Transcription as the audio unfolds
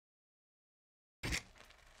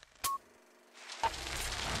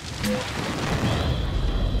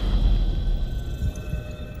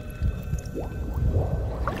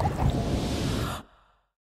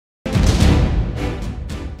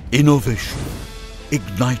Innovation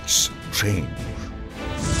ignites change.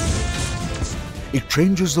 It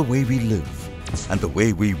changes the way we live and the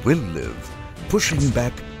way we will live, pushing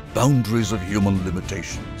back boundaries of human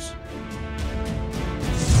limitations.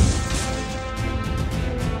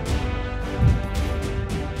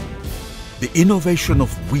 The innovation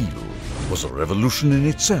of wheel was a revolution in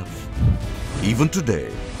itself. Even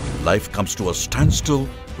today, life comes to a standstill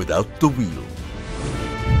without the wheel.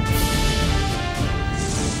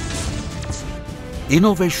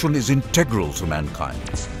 Innovation is integral to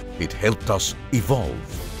mankind. It helped us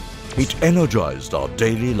evolve. It energized our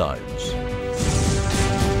daily lives.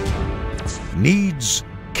 Needs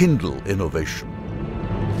kindle innovation.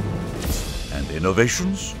 And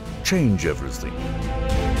innovations change everything.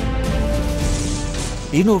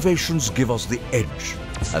 Innovations give us the edge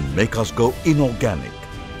and make us go inorganic.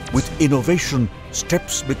 With innovation,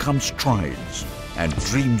 steps become strides and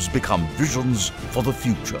dreams become visions for the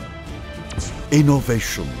future.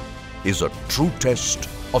 Innovation is a true test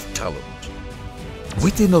of talent.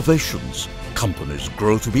 With innovations, companies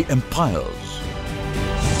grow to be empires.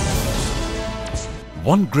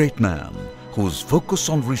 One great man whose focus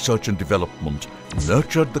on research and development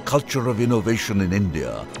nurtured the culture of innovation in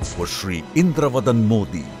India was Shri Indravadan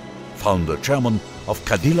Modi, founder chairman of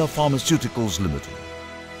Cadila Pharmaceuticals Limited.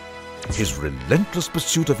 His relentless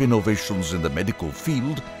pursuit of innovations in the medical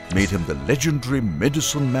field made him the legendary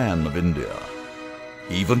medicine man of India.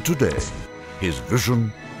 Even today, his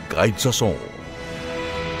vision guides us all.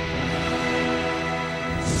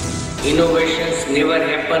 Innovations never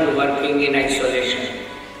happen working in isolation.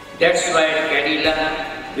 That's why at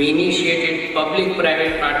Cadila, we initiated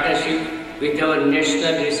public-private partnership with our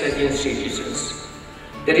national research institutions.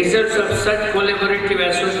 The results of such collaborative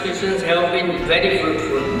associations have been very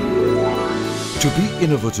fruitful. To be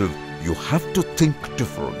innovative, you have to think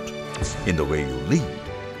different in the way you lead,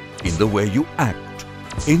 in the way you act,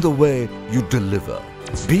 in the way you deliver.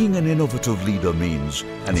 Being an innovative leader means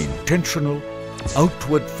an intentional,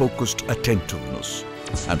 outward-focused attentiveness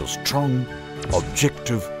and a strong,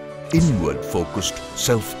 objective, inward-focused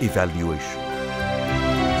self-evaluation.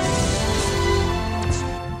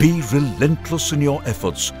 Be relentless in your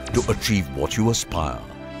efforts to achieve what you aspire.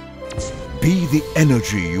 Be the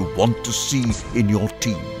energy you want to see in your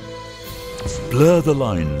team. Blur the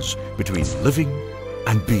lines between living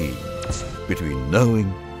and being, between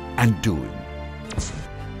knowing and doing.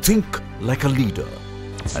 Think like a leader,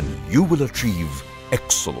 and you will achieve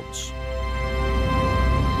excellence.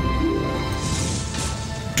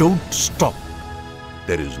 Don't stop.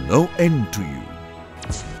 There is no end to you.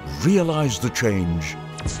 Realize the change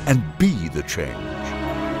and be the change.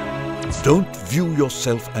 Don't view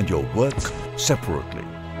yourself and your work separately.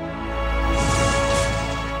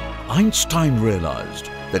 Einstein realized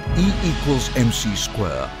that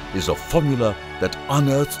E=mc² is a formula that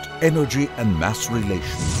unearthed energy and mass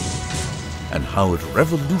relations, and how it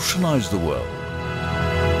revolutionized the world.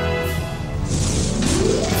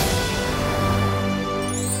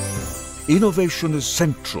 Innovation is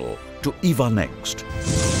central to Evanext,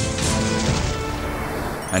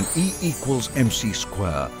 and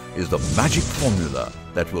E=mc² is the magic formula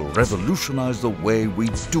that will revolutionize the way we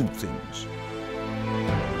do things.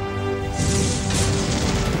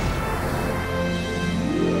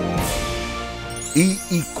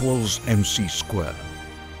 E=mc².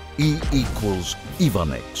 E equals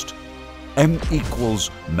Evanext. M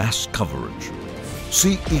equals mass coverage.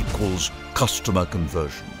 C equals customer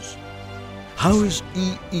conversions. How is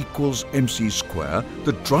E=mc²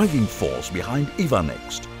 the driving force behind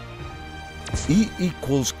Evanext?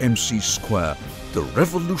 E=mc², the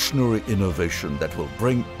revolutionary innovation that will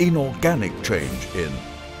bring inorganic change in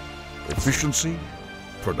efficiency,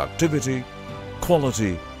 productivity,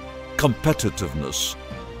 quality, competitiveness,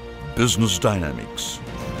 business dynamics.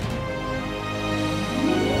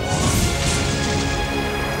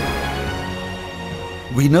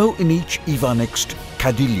 We know in each Evanext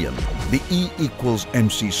Cadillion, the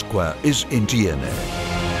E=mc² is in DNA.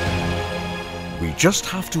 We just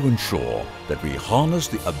have to ensure that we harness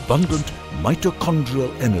the abundant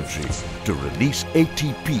mitochondrial energy to release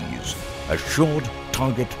ATP's assured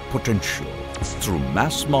target potential through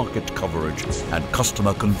mass market coverage and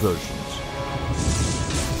customer conversions.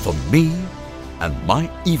 For me and my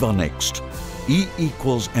Evanext,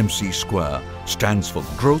 E=mc² stands for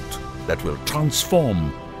growth that will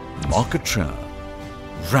transform market share,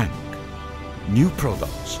 rank, new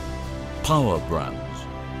products, power brands,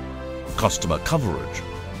 customer coverage,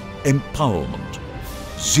 empowerment,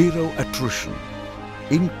 zero attrition,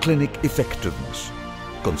 in-clinic effectiveness,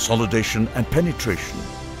 consolidation and penetration,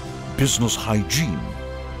 business hygiene,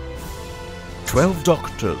 12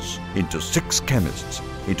 doctors, into 6 chemists,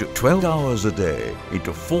 into 12 hours a day,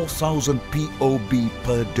 into 4,000 POB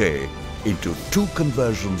per day, into 2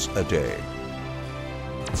 conversions a day.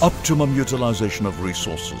 Optimum utilization of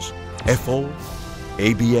resources, FO,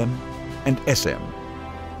 ABM and SM.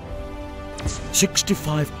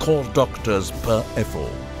 65 core doctors per FO,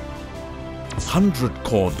 100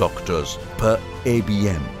 core doctors per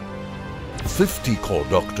ABM, 50 core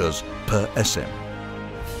doctors per SM.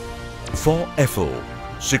 For FO,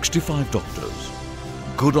 65 doctors,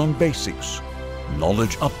 good on basics,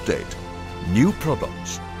 knowledge update, new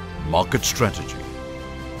products, market strategy.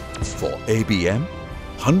 For ABM,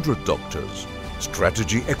 100 doctors,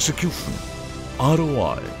 strategy execution,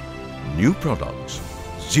 ROI, new products,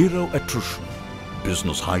 zero attrition,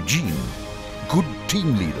 business hygiene, good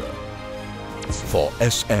team leader. For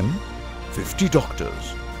SM, 50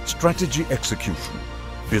 doctors, strategy execution,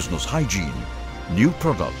 business hygiene, new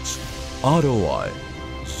products, ROI,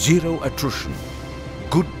 zero attrition,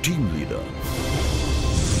 good team leader.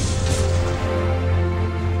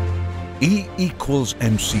 E equals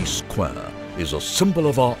MC square is a symbol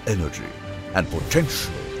of our energy and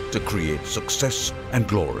potential to create success and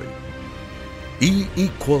glory. E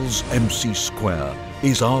equals MC square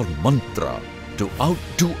is our mantra to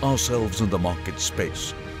outdo ourselves in the market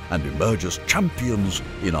space and emerge as champions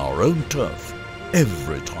in our own turf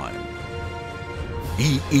every time.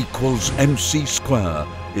 E equals MC square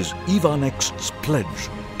is Evanext's pledge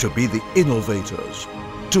to be the innovators,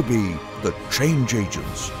 to be the change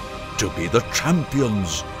agents, to be the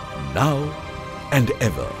champions now and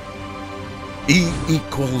ever. E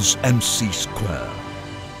equals MC square.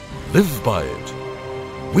 Live by it.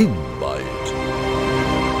 Win by it.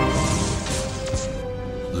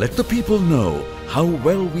 Let the people know how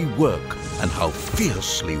well we work and how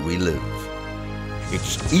fiercely we live.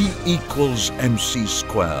 It's E equals MC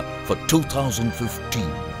square for 2015.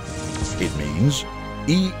 It means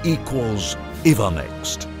E equals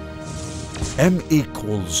Evanext. M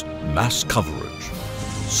equals mass coverage.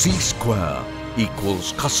 C square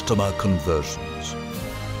equals customer conversions.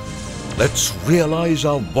 Let's realize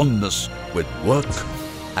our oneness with work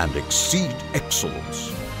and exceed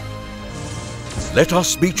excellence. Let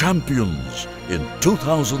us be champions in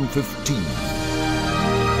 2015.